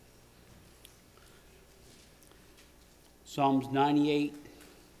Psalms 98,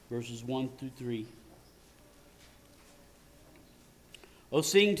 verses 1 through 3. O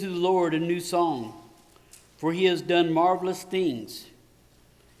sing to the Lord a new song, for he has done marvelous things.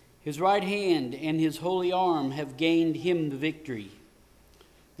 His right hand and his holy arm have gained him the victory.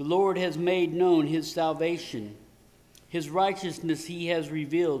 The Lord has made known his salvation. His righteousness he has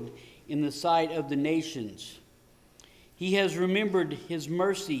revealed in the sight of the nations. He has remembered his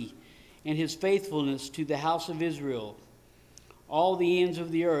mercy and his faithfulness to the house of Israel. All the ends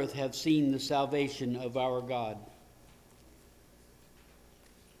of the earth have seen the salvation of our God.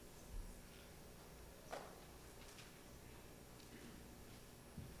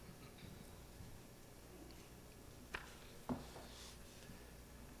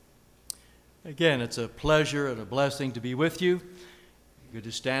 Again, it's a pleasure and a blessing to be with you. Good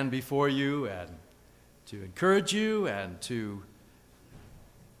to stand before you and to encourage you and to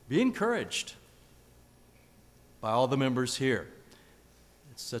be encouraged by all the members here.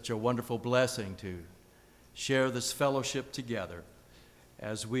 It's such a wonderful blessing to share this fellowship together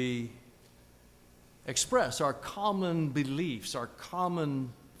as we express our common beliefs, our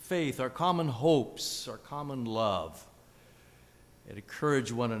common faith, our common hopes, our common love, and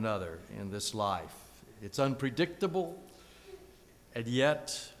encourage one another in this life. It's unpredictable, and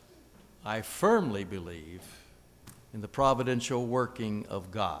yet I firmly believe in the providential working of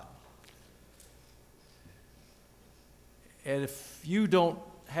God. And if you don't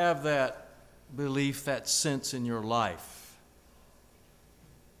have that belief, that sense in your life,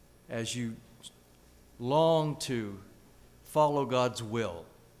 as you long to follow God's will,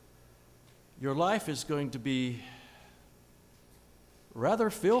 your life is going to be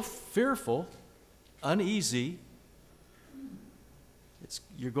rather fearful, uneasy.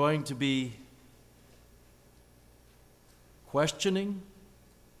 You're going to be questioning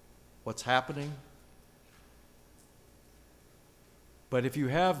what's happening. But if you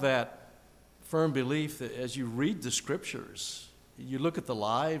have that firm belief that as you read the scriptures, you look at the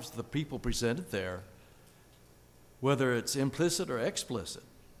lives of the people presented there, whether it's implicit or explicit,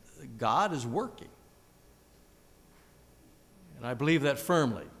 God is working. And I believe that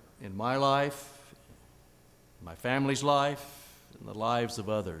firmly in my life, my family's life, and the lives of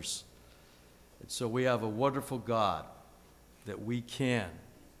others. And so we have a wonderful God that we can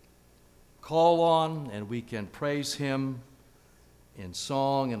call on, and we can praise him in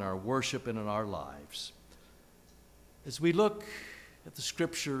song, in our worship, and in our lives. As we look at the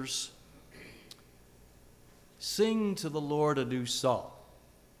scriptures, sing to the Lord a new song.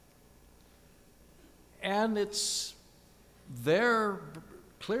 And it's there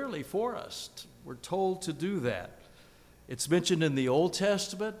clearly for us. We're told to do that. It's mentioned in the Old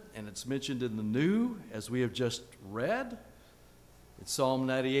Testament, and it's mentioned in the New, as we have just read. It's Psalm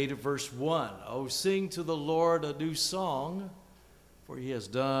 98 verse 1. Oh, sing to the Lord a new song, for he has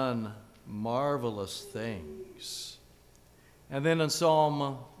done marvelous things. And then in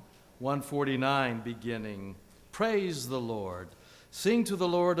Psalm 149 beginning, praise the Lord. Sing to the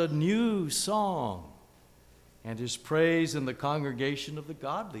Lord a new song, and his praise in the congregation of the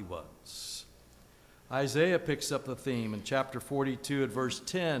godly ones. Isaiah picks up the theme in chapter 42 at verse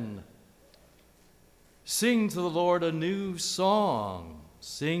 10. Sing to the Lord a new song.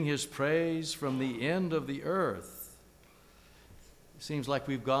 Sing his praise from the end of the earth. It seems like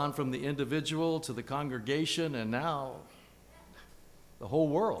we've gone from the individual to the congregation, and now the whole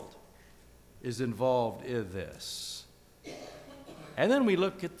world is involved in this. And then we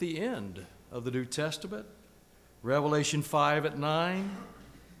look at the end of the New Testament, Revelation 5 at 9,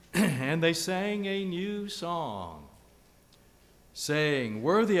 and they sang a new song, saying,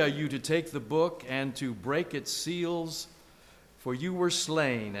 worthy are you to take the book and to break its seals, for you were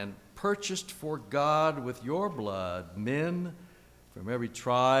slain and purchased for God with your blood men from every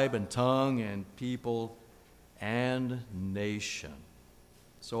tribe and tongue and people and nation.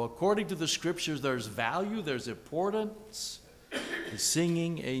 So according to the scriptures, there's value, there's importance in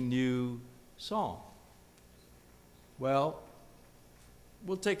singing a new song. Well,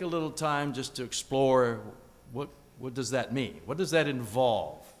 we'll take a little time just to explore what does that mean? What does that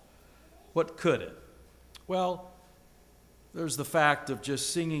involve? What could it? Well, there's the fact of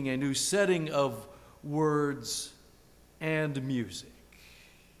just singing a new setting of words and music.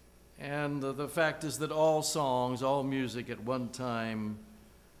 And the fact is that all songs, all music at one time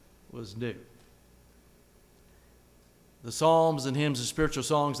was new. The psalms and hymns and spiritual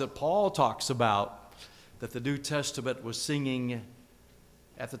songs that Paul talks about, that the New Testament was singing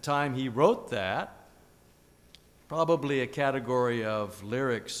at the time he wrote that, probably a category of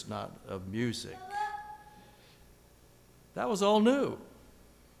lyrics, not of music. That was all new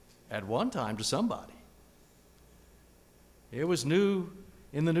at one time to somebody. It was new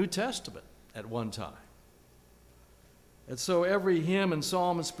in the New Testament at one time. And so every hymn and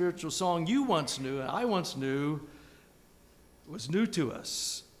psalm and spiritual song you once knew and I once knew was new to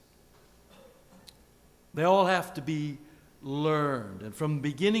us. They all have to be learned. And from the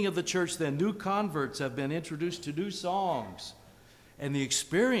beginning of the church, then, new converts have been introduced to new songs and the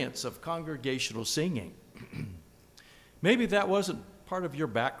experience of congregational singing. Maybe that wasn't part of your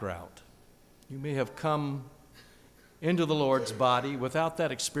background. You may have come into the Lord's body without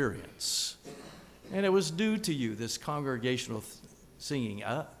that experience. And it was new to you, this congregational singing.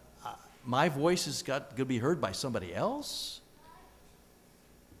 My voice is going to be heard by somebody else?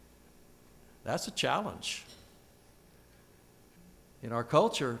 That's a challenge. In our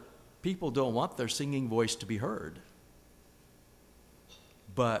culture, people don't want their singing voice to be heard.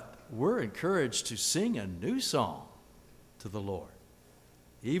 But we're encouraged to sing a new song to the Lord,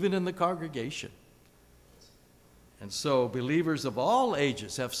 even in the congregation. And so believers of all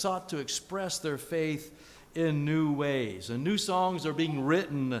ages have sought to express their faith in new ways. And new songs are being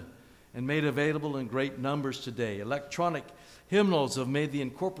written and made available in great numbers today. Electronic hymnals have made the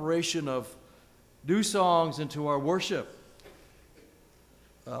incorporation of new songs into our worship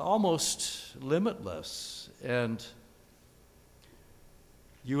almost limitless. And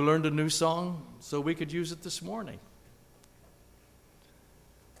you learned a new song so we could use it this morning.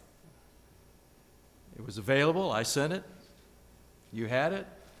 It was available. I sent it. You had it.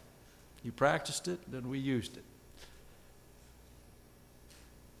 You practiced it. Then we used it.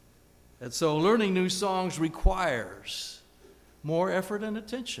 And so learning new songs requires more effort and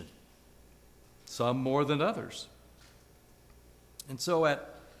attention, some more than others. And so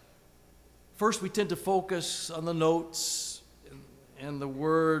at first we tend to focus on the notes and the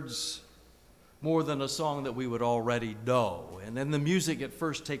words more than a song that we would already know. And then the music at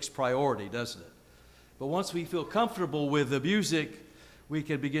first takes priority, doesn't it? But once we feel comfortable with the music, we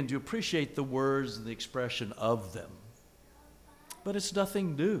can begin to appreciate the words and the expression of them. But it's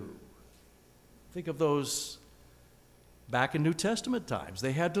nothing new. Think of those back in New Testament times.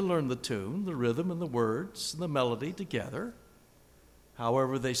 They had to learn the tune, the rhythm, and the words, and the melody together,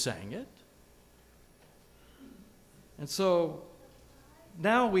 however they sang it. And so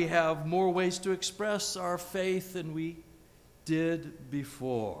now we have more ways to express our faith than we did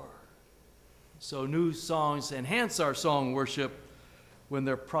before. So new songs enhance our song worship when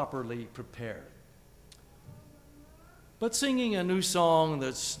they're properly prepared. But singing a new song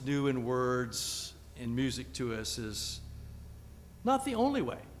that's new in words and music to us is not the only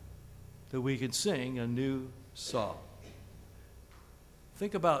way that we can sing a new song.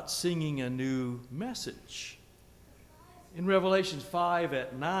 Think about singing a new message. In Revelation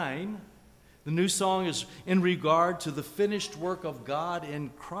 5:9, the new song is in regard to the finished work of God in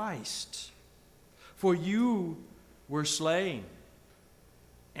Christ. For you were slain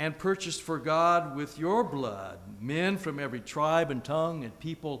and purchased for God with your blood men from every tribe and tongue and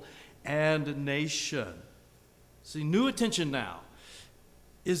people and nation. See, new attention now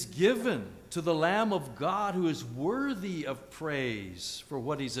is given to the Lamb of God who is worthy of praise for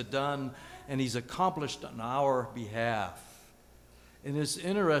what he's done and he's accomplished on our behalf. And it's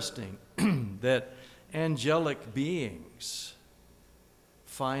interesting that angelic beings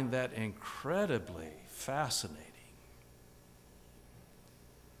find that incredibly fascinating.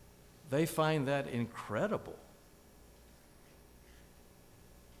 They find that incredible.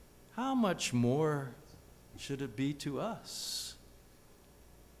 How much more should it be to us?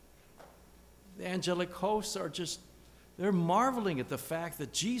 The angelic hosts are they're marveling at the fact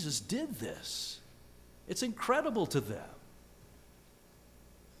that Jesus did this. It's incredible to them.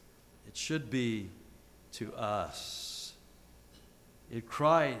 It should be to us. In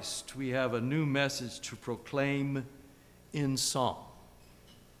Christ, we have a new message to proclaim in song.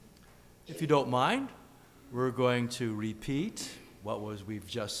 If you don't mind, we're going to repeat what we've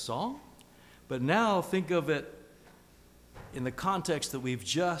just sung. But now think of it in the context that we've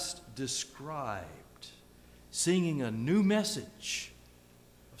just described. Singing a new message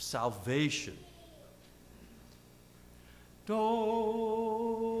of salvation.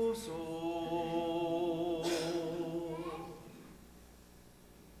 Do, so.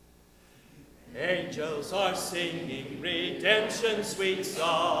 Angels are singing redemption's sweet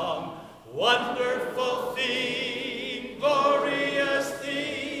song. Wonderful theme, glorious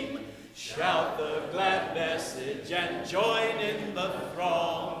theme. Shout the glad message and join in the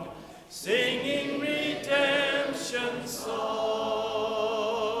throng, singing redemption song.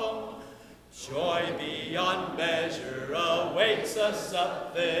 Joy beyond measure awaits us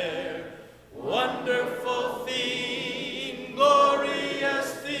up there. Wonderful theme,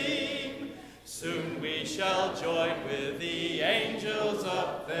 glorious theme. Soon we shall join with the angels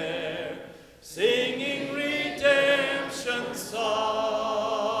up there, singing redemption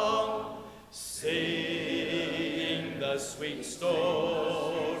song. Sing the sweet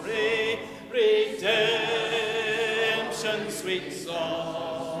story, redemption sweet song.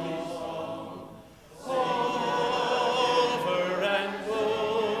 Over and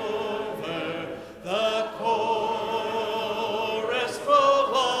over the chorus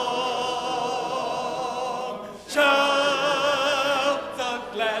prolong. Shout the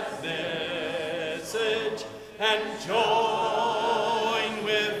glad message and join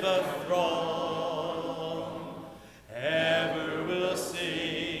with the throng. Ever will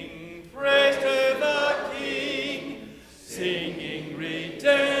sing praise to the King, singing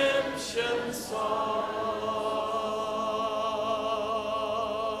redemption song.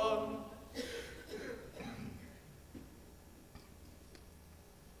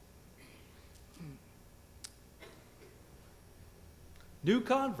 New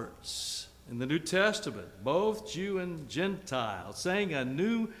converts in the New Testament, both Jew and Gentile, saying a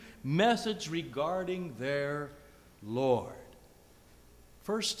new message regarding their Lord.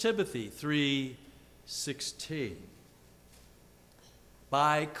 1 Timothy 3:16.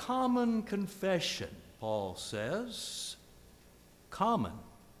 By common confession, Paul says, common,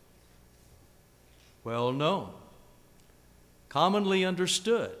 well known, commonly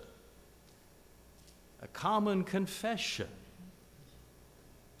understood, a common confession,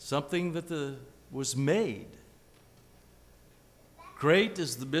 something that was made. Great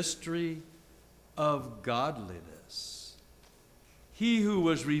is the mystery of godliness. He who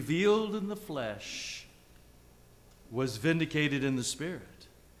was revealed in the flesh was vindicated in the Spirit,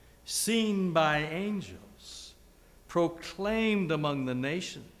 seen by angels, proclaimed among the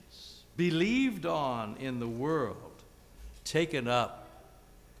nations, believed on in the world, taken up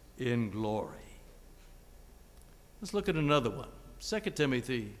in glory. Let's look at another one. 2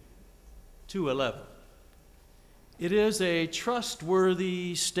 Timothy 2:11. It is a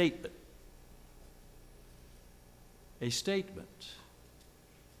trustworthy statement. A statement.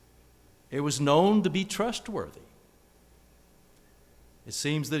 It was known to be trustworthy. It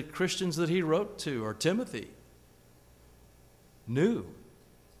seems that Christians that he wrote to, or Timothy, knew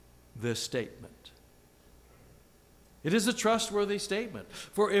this statement. It is a trustworthy statement.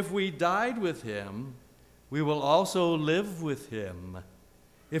 For if we died with him, we will also live with him.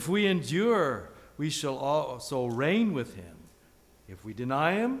 If we endure, we shall also reign with him. If we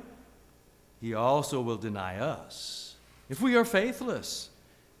deny him, he also will deny us. If we are faithless,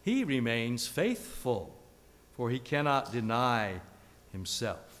 he remains faithful, for he cannot deny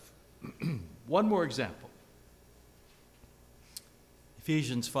himself. One more example.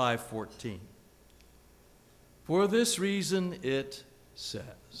 Ephesians 5:14. For this reason it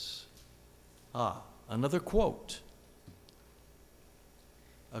says, another quote.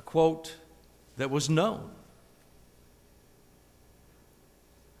 A quote that was known.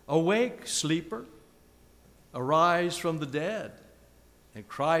 Awake, sleeper, arise from the dead, and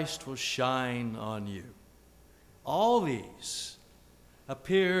Christ will shine on you. All these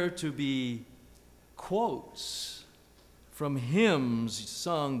appear to be quotes from hymns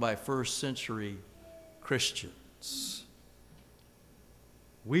sung by first century Christians.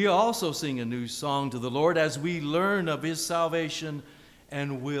 We also sing a new song to the Lord as we learn of his salvation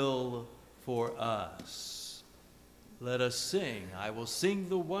and will for us. Let us sing. I will sing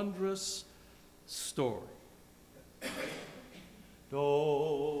the wondrous story.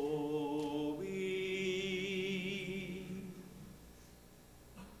 Do we?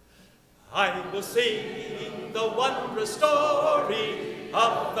 I will sing the wondrous story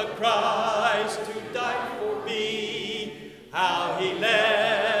of the Christ who died for me, how he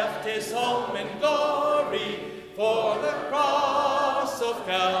left his home in glory for the cross of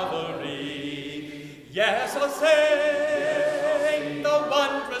Calvary. Yes, I'll sing the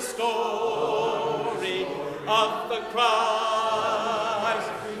wondrous story of the Christ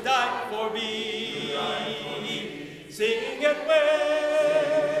who died for me. Sing it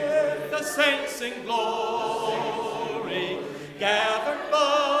with the saints in glory, gathered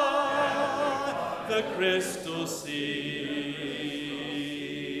by the crystal sea.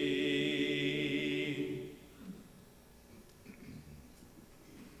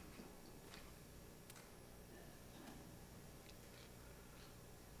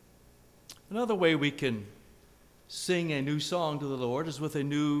 Another way we can sing a new song to the Lord is with a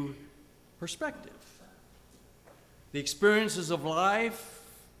new perspective. The experiences of life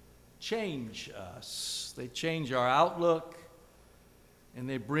change us. They change our outlook, and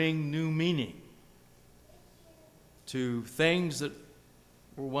they bring new meaning to things that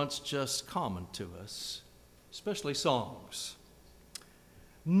were once just common to us, especially songs.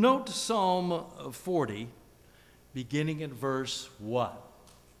 Note Psalm 40, beginning at verse 1.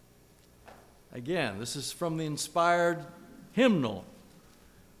 Again, this is from the inspired hymnal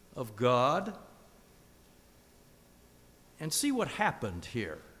of God. And see what happened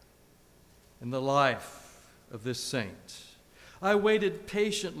here in the life of this saint. I waited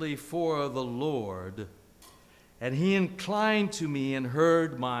patiently for the Lord, and he inclined to me and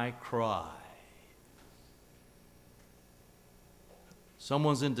heard my cry.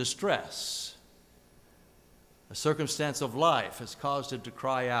 Someone's in distress. A circumstance of life has caused him to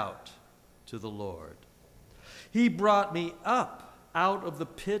cry out to the Lord. He brought me up out of the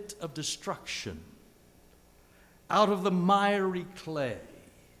pit of destruction, out of the miry clay,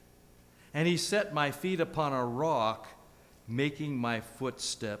 and he set my feet upon a rock, making my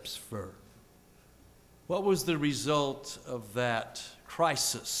footsteps firm. What was the result of that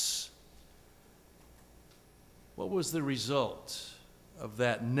crisis? What was the result of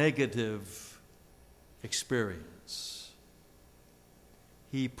that negative experience?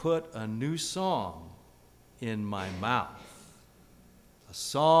 He put a new song in my mouth, a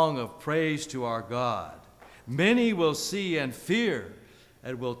song of praise to our God. Many will see and fear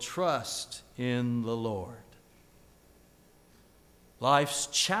and will trust in the Lord. Life's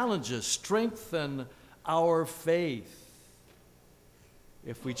challenges strengthen our faith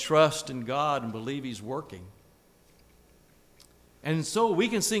if we trust in God and believe He's working. And so we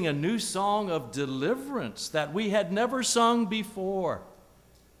can sing a new song of deliverance that we had never sung before.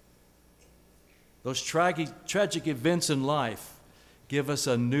 Those tragic events in life give us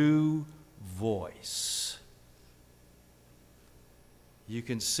a new voice. You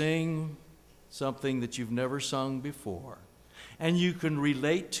can sing something that you've never sung before, and you can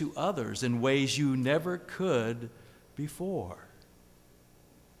relate to others in ways you never could before.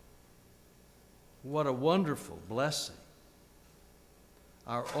 What a wonderful blessing.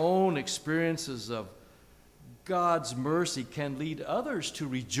 Our own experiences of God's mercy can lead others to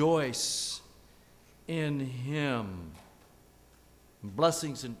rejoice in Him.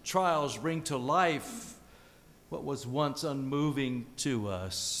 Blessings and trials bring to life what was once unmoving to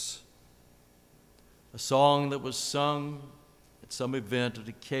us. A song that was sung at some event, an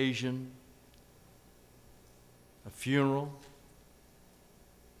occasion, a funeral,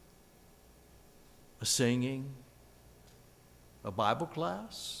 a singing, a Bible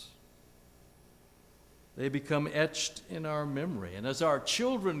class. They become etched in our memory. And as our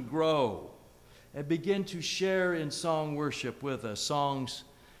children grow and begin to share in song worship with us, songs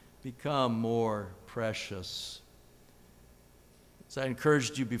become more precious. As I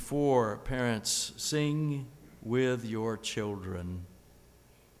encouraged you before, parents, sing with your children.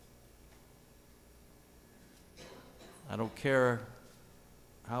 I don't care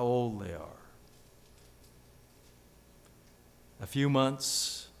how old they are. A few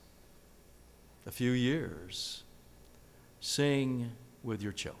months, a few years, sing with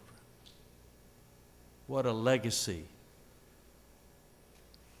your children. What a legacy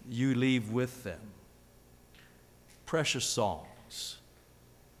you leave with them. Precious songs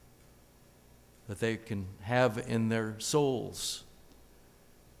that they can have in their souls,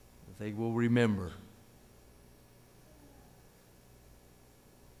 that they will remember.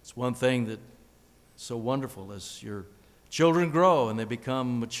 It's one thing that's so wonderful as your children grow and they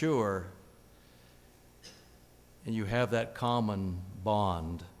become mature, and you have that common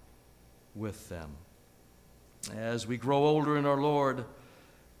bond with them. As we grow older in our Lord,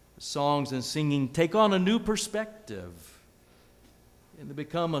 songs and singing take on a new perspective, and they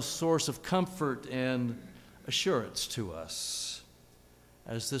become a source of comfort and assurance to us,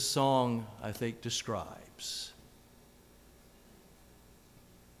 as this song, I think, describes.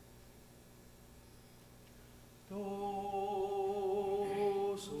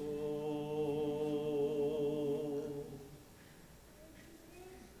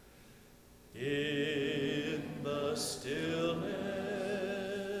 In the stillness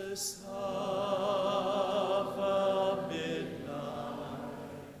of the midnight,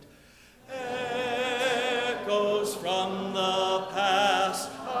 echoes from the past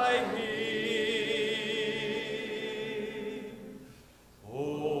I hear,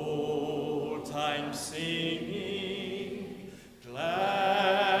 old time singing,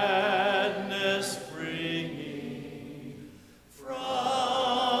 gladness bringing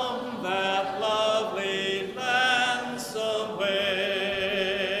from that lovely land somewhere.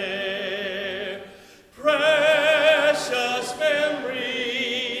 Precious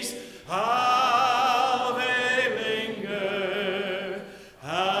memories, how they linger,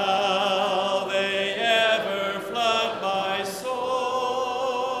 how they ever flood my soul.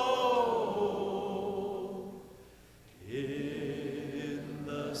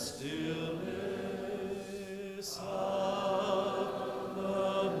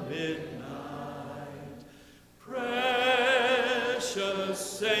 precious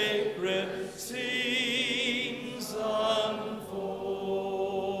sacred scenes unfold.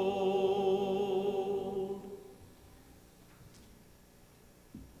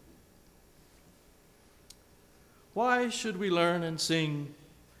 Why should we learn and sing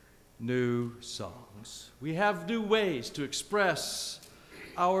new songs? We have new ways to express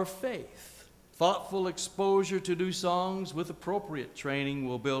our faith. Thoughtful exposure to new songs with appropriate training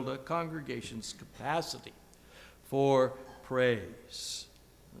will build a congregation's capacity for praise.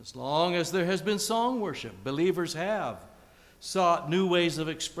 As long as there has been song worship, believers have sought new ways of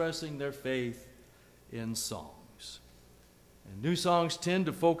expressing their faith in songs. And new songs tend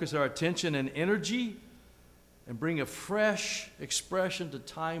to focus our attention and energy and bring a fresh expression to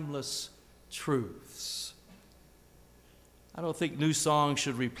timeless truths. I don't think new songs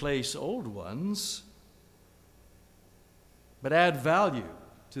should replace old ones, but add value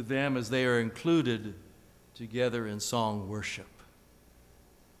to them as they are included together in song worship.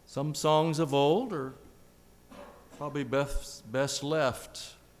 Some songs of old are probably best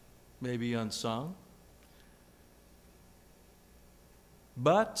left maybe unsung,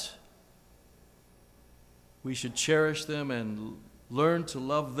 but we should cherish them and learn to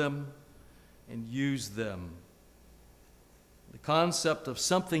love them and use them. The concept of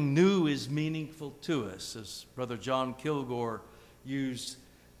something new is meaningful to us, as Brother John Kilgore used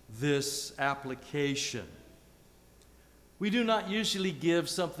this application. We do not usually give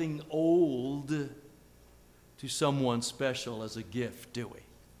something old to someone special as a gift, do we?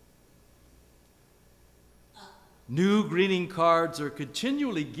 New greeting cards are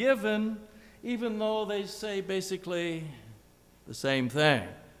continually given, even though they say basically the same thing.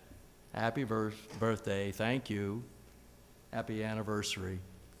 Happy birthday, thank you, happy anniversary.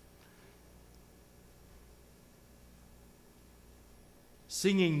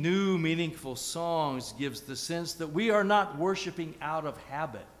 Singing new, meaningful songs gives the sense that we are not worshiping out of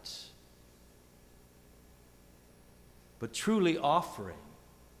habit, but truly offering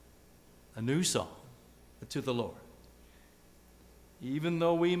a new song to the Lord. Even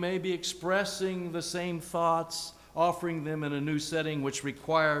though we may be expressing the same thoughts, offering them in a new setting which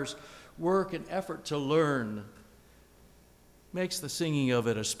requires work and effort to learn, makes the singing of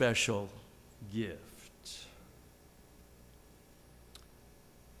it a special gift.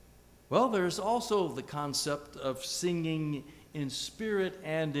 Well, there's also the concept of singing in spirit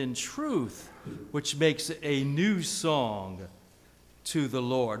and in truth, which makes it a new song to the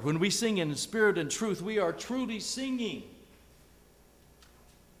Lord. When we sing in spirit and truth, we are truly singing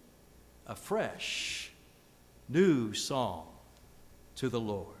a fresh, new song to the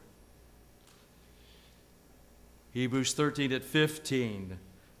Lord. Hebrews 13:15.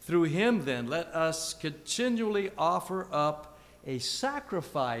 Through him, then, let us continually offer up a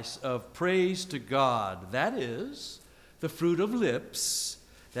sacrifice of praise to God, that is, the fruit of lips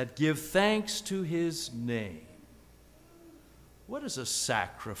that give thanks to his name. What is a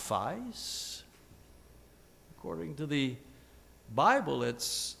sacrifice? According to the Bible,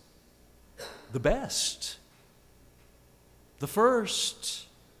 it's the best, the first,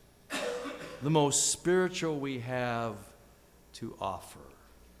 the most spiritual we have to offer.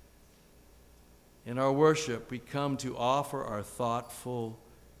 In our worship, we come to offer our thoughtful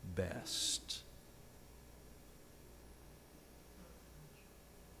best.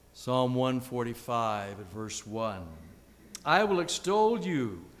 Psalm 145 at verse 1. I will extol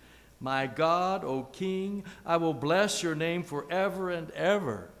you, my God, O King. I will bless your name forever and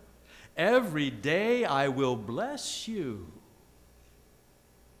ever. Every day I will bless you,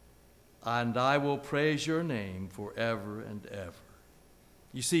 and I will praise your name forever and ever.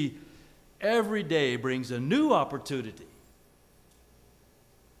 You see, every day brings a new opportunity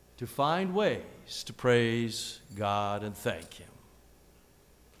to find ways to praise God and thank him.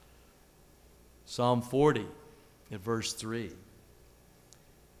 Psalm 40 at verse 3.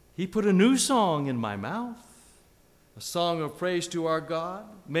 He put a new song in my mouth, a song of praise to our God.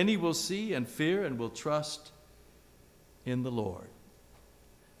 Many will see and fear and will trust in the Lord.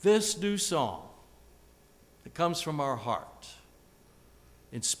 This new song that comes from our heart,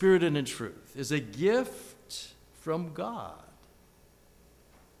 in spirit and in truth, is a gift from God.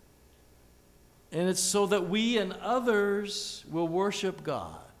 And it's so that we and others will worship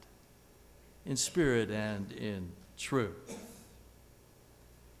God in spirit and in truth.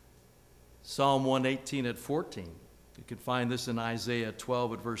 Psalm 118 at 14. You can find this in Isaiah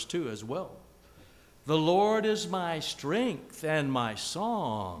 12 at verse 2 as well. The Lord is my strength and my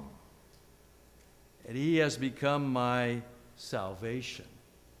song, and he has become my salvation.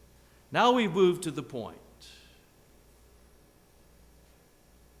 Now we move to the point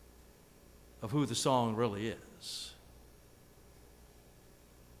of who the song really is.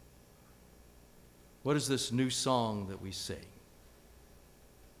 What is this new song that we sing?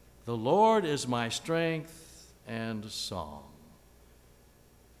 The Lord is my strength and song.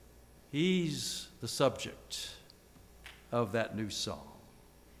 He's the subject of that new song.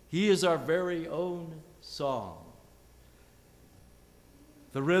 He is our very own song.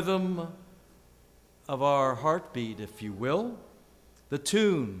 The rhythm of our heartbeat, if you will, the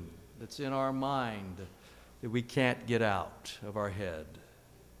tune that's in our mind that we can't get out of our head.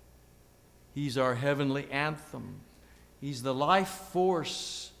 He's our heavenly anthem. He's the life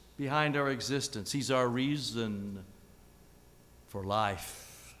force behind our existence. He's our reason for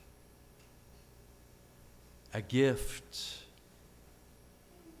life. A gift.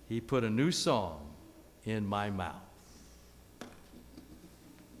 He put a new song in my mouth.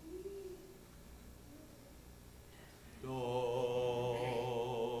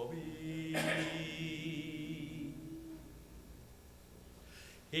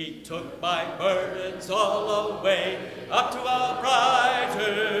 He took my burdens all away, up to a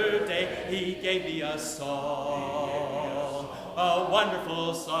brighter day. He gave me a song, a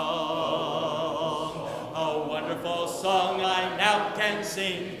wonderful song, a wonderful song I now can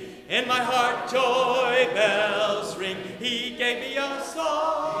sing. In my heart joy bells ring. He gave me a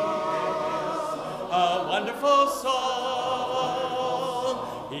song, a wonderful song.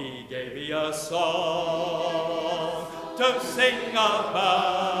 He gave me a song to sing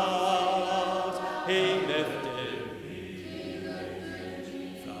about. He lifted me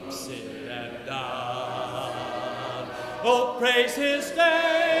from sin and down. Oh, praise his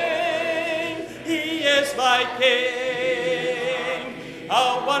name. He is my King.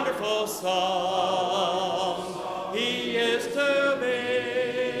 A wonderful song he is to me.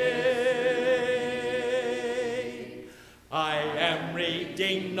 I am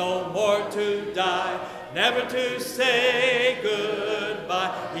redeemed, no more to die, never to say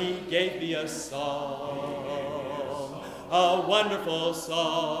goodbye. He gave me a song, a wonderful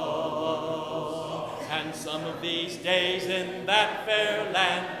song. And some of these days in that fair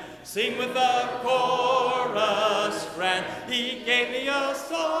land, sing with the chorus grand. He gave me a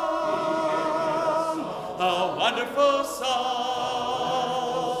song, a wonderful song.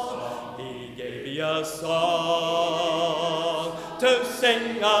 He gave me a song to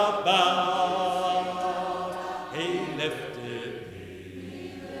sing about. He lifted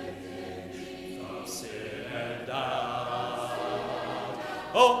me from sin and out.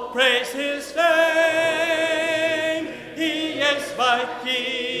 Oh, praise his name. He is my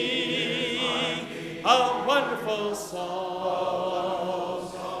King. A wonderful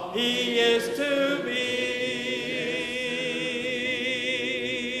song he is to me.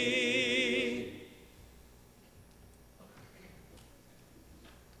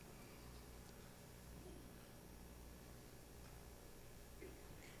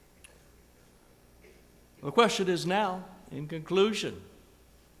 The question is now, in conclusion,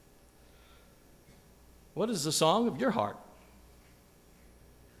 what is the song of your heart?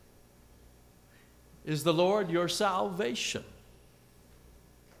 Is the Lord your salvation?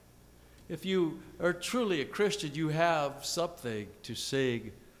 If you are truly a Christian, you have something to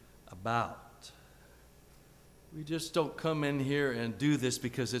sing about. We just don't come in here and do this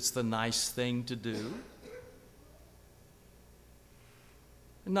because it's the nice thing to do.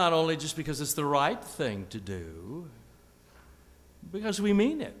 And not only just because it's the right thing to do, because we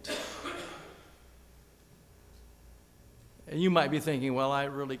mean it. And you might be thinking, well, I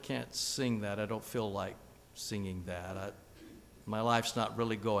really can't sing that. I don't feel like singing that. My life's not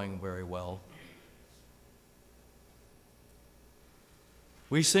really going very well.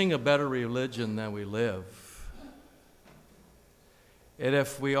 We sing a better religion than we live. And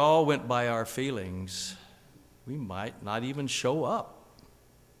if we all went by our feelings, we might not even show up,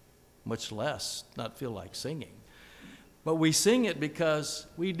 much less not feel like singing. But we sing it because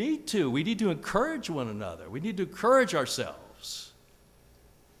we need to. We need to encourage one another. We need to encourage ourselves.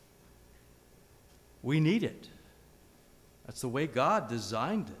 We need it. That's the way God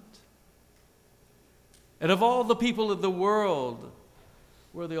designed it. And of all the people of the world,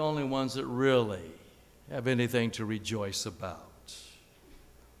 we're the only ones that really have anything to rejoice about.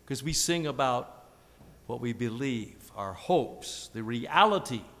 Because we sing about what we believe, our hopes, the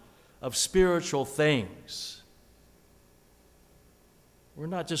reality of spiritual things. We're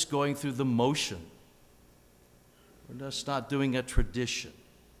not just going through the motion. We're just not doing a tradition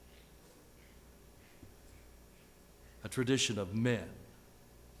of men.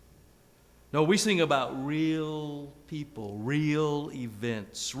 No, we sing about real people, real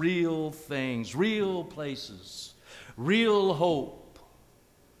events, real things, real places, real hope,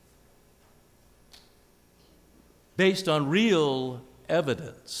 based on real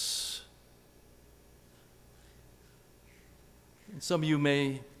evidence. And some of you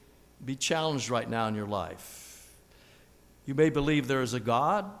may be challenged right now in your life. You may believe there is a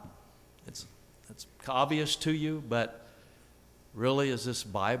God. It's obvious to you, but really, is this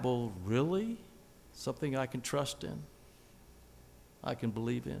Bible really something I can trust in? I can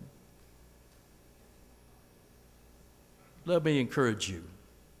believe in? Let me encourage you.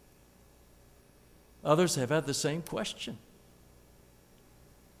 Others have had the same question.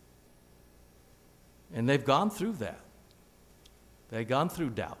 And they've gone through that. They've gone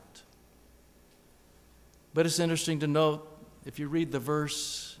through doubt. But it's interesting to note, if you read the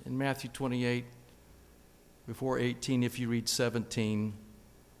verse in Matthew 28, before 18, if you read 17,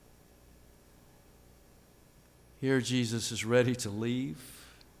 here Jesus is ready to leave.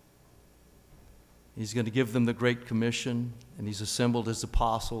 He's going to give them the Great Commission, and he's assembled his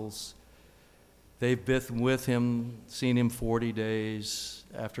apostles. They've been with him, seen him 40 days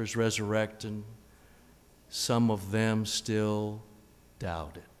after his resurrection. Some of them still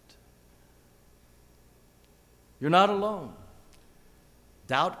doubt it. You're not alone.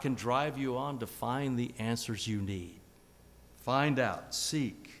 Doubt can drive you on to find the answers you need. Find out,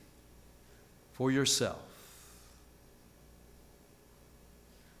 seek for yourself.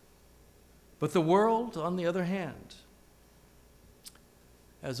 But the world, on the other hand,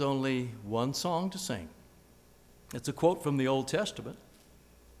 has only one song to sing. It's a quote from the Old Testament.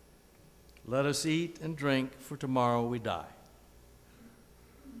 Let us eat and drink, for tomorrow we die.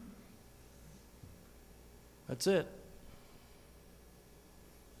 That's it.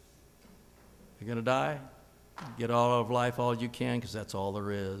 You're going to die? Get all of life all you can, because that's all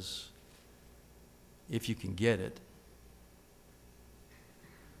there is, if you can get it.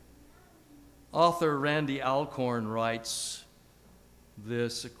 Author Randy Alcorn writes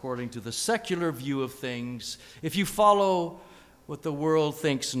this according to the secular view of things. If you follow what the world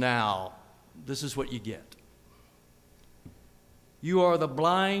thinks now, this is what you get. You are the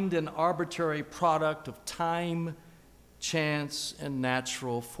blind and arbitrary product of time, chance, and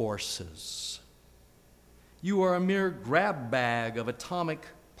natural forces. You are a mere grab bag of atomic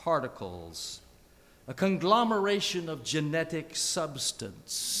particles, a conglomeration of genetic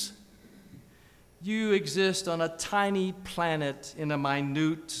substance. You exist on a tiny planet in a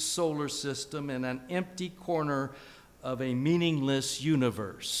minute solar system in an empty corner of a meaningless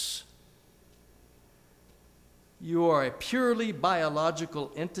universe. You are a purely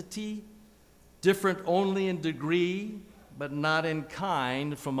biological entity, different only in degree, but not in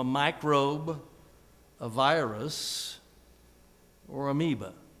kind, from a microbe, a virus, or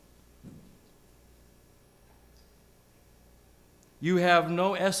amoeba. You have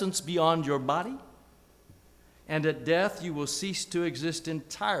no essence beyond your body, and at death you will cease to exist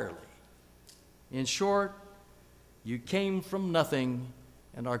entirely. In short, you came from nothing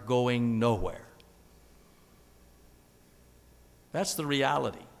and are going nowhere. That's the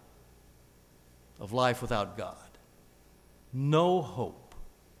reality of life without God. No hope.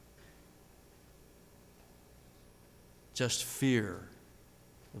 Just fear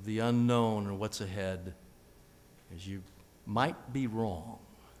of the unknown and what's ahead, as you might be wrong.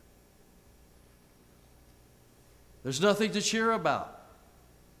 There's nothing to cheer about.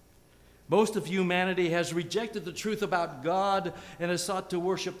 Most of humanity has rejected the truth about God and has sought to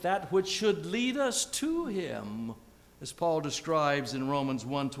worship that which should lead us to Him. As Paul describes in Romans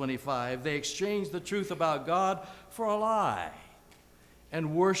 1:25, they exchanged the truth about God for a lie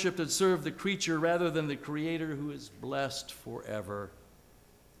and worshiped and served the creature rather than the Creator, who is blessed forever.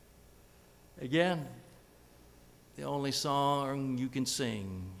 Again, the only song you can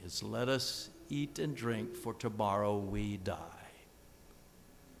sing is, "Let us eat and drink, for tomorrow we die."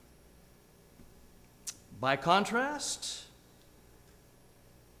 By contrast,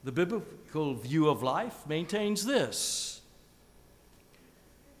 the biblical view of life maintains this: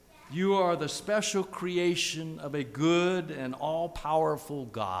 you are the special creation of a good and all-powerful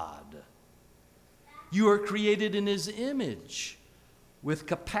God. You are created in His image, with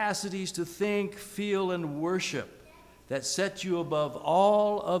capacities to think, feel, and worship that set you above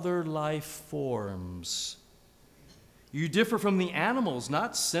all other life forms. You differ from the animals,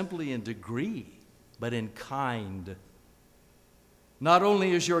 not simply in degree, but in kind. Not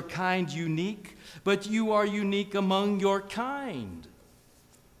only is your kind unique, but you are unique among your kind.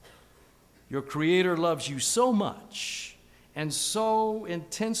 Your Creator loves you so much and so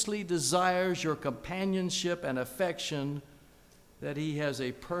intensely desires your companionship and affection that He has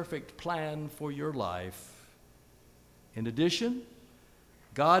a perfect plan for your life. In addition,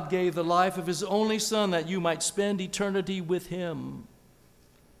 God gave the life of His only Son that you might spend eternity with Him.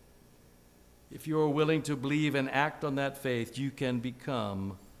 If you are willing to believe and act on that faith, you can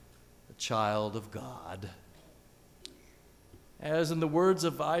become a child of God. as in the words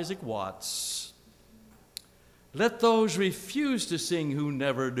of Isaac Watts, let those refuse to sing who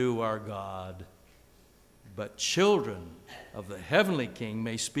never knew our God, but children of the heavenly King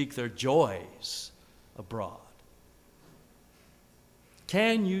may speak their joys abroad.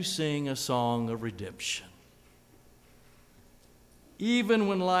 Can you sing a song of redemption? Even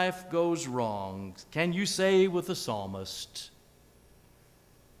when life goes wrong, can you say with the psalmist,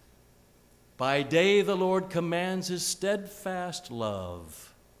 by day the Lord commands his steadfast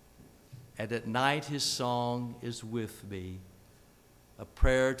love, and at night his song is with me, a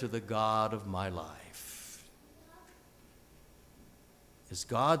prayer to the God of my life. Is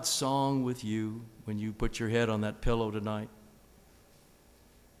God's song with you when you put your head on that pillow tonight?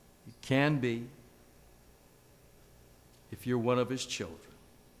 It can be if you're one of his children.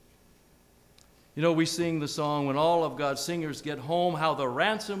 You know, we sing the song, when all of God's singers get home, how the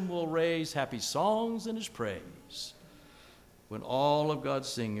ransom will raise happy songs in his praise. When all of God's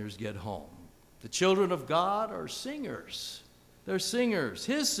singers get home. The children of God are singers. They're singers,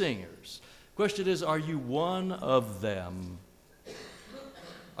 his singers. Question is, are you one of them?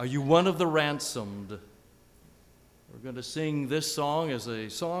 Are you one of the ransomed? We're going to sing this song as a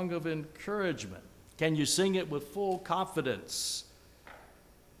song of encouragement. Can you sing it with full confidence?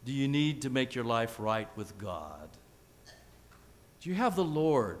 Do you need to make your life right with God? Do you have the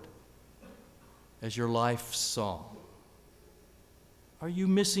Lord as your life song? Are you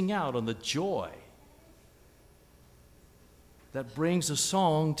missing out on the joy that brings a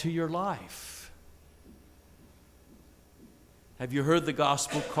song to your life? Have you heard the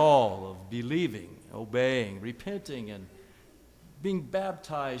gospel call of believing, obeying, repenting, and being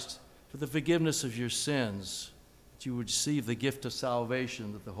baptized for the forgiveness of your sins, that you would receive the gift of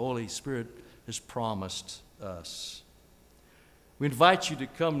salvation that the Holy Spirit has promised us? We invite you to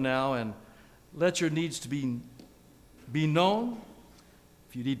come now and let your needs to be known.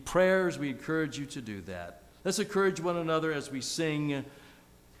 If you need prayers, we encourage you to do that. Let's encourage one another as we sing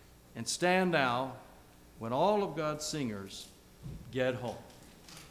and stand now when all of God's singers get home.